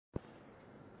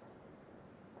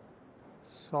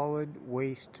Solid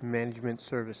waste management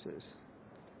services.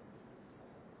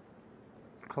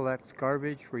 Collects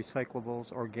garbage,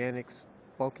 recyclables, organics,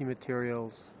 bulky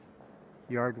materials,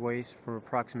 yard waste from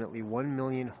approximately 1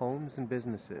 million homes and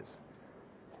businesses.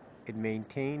 It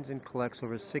maintains and collects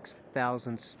over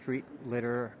 6,000 street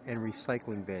litter and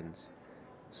recycling bins.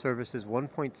 Services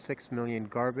 1.6 million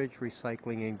garbage,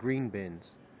 recycling, and green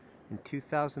bins. In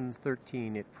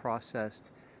 2013, it processed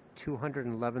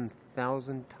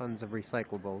 211,000 tons of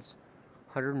recyclables,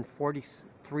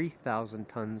 143,000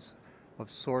 tons of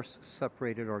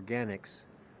source-separated organics,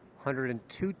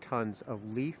 102 tons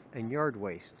of leaf and yard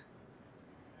waste.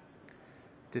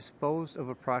 Disposed of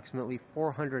approximately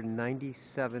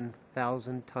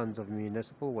 497,000 tons of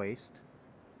municipal waste.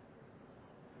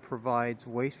 Provides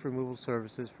waste removal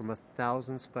services from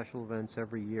 1,000 special events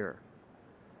every year.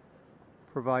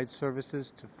 Provides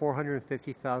services to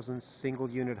 450,000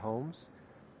 single-unit homes,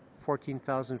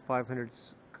 14,500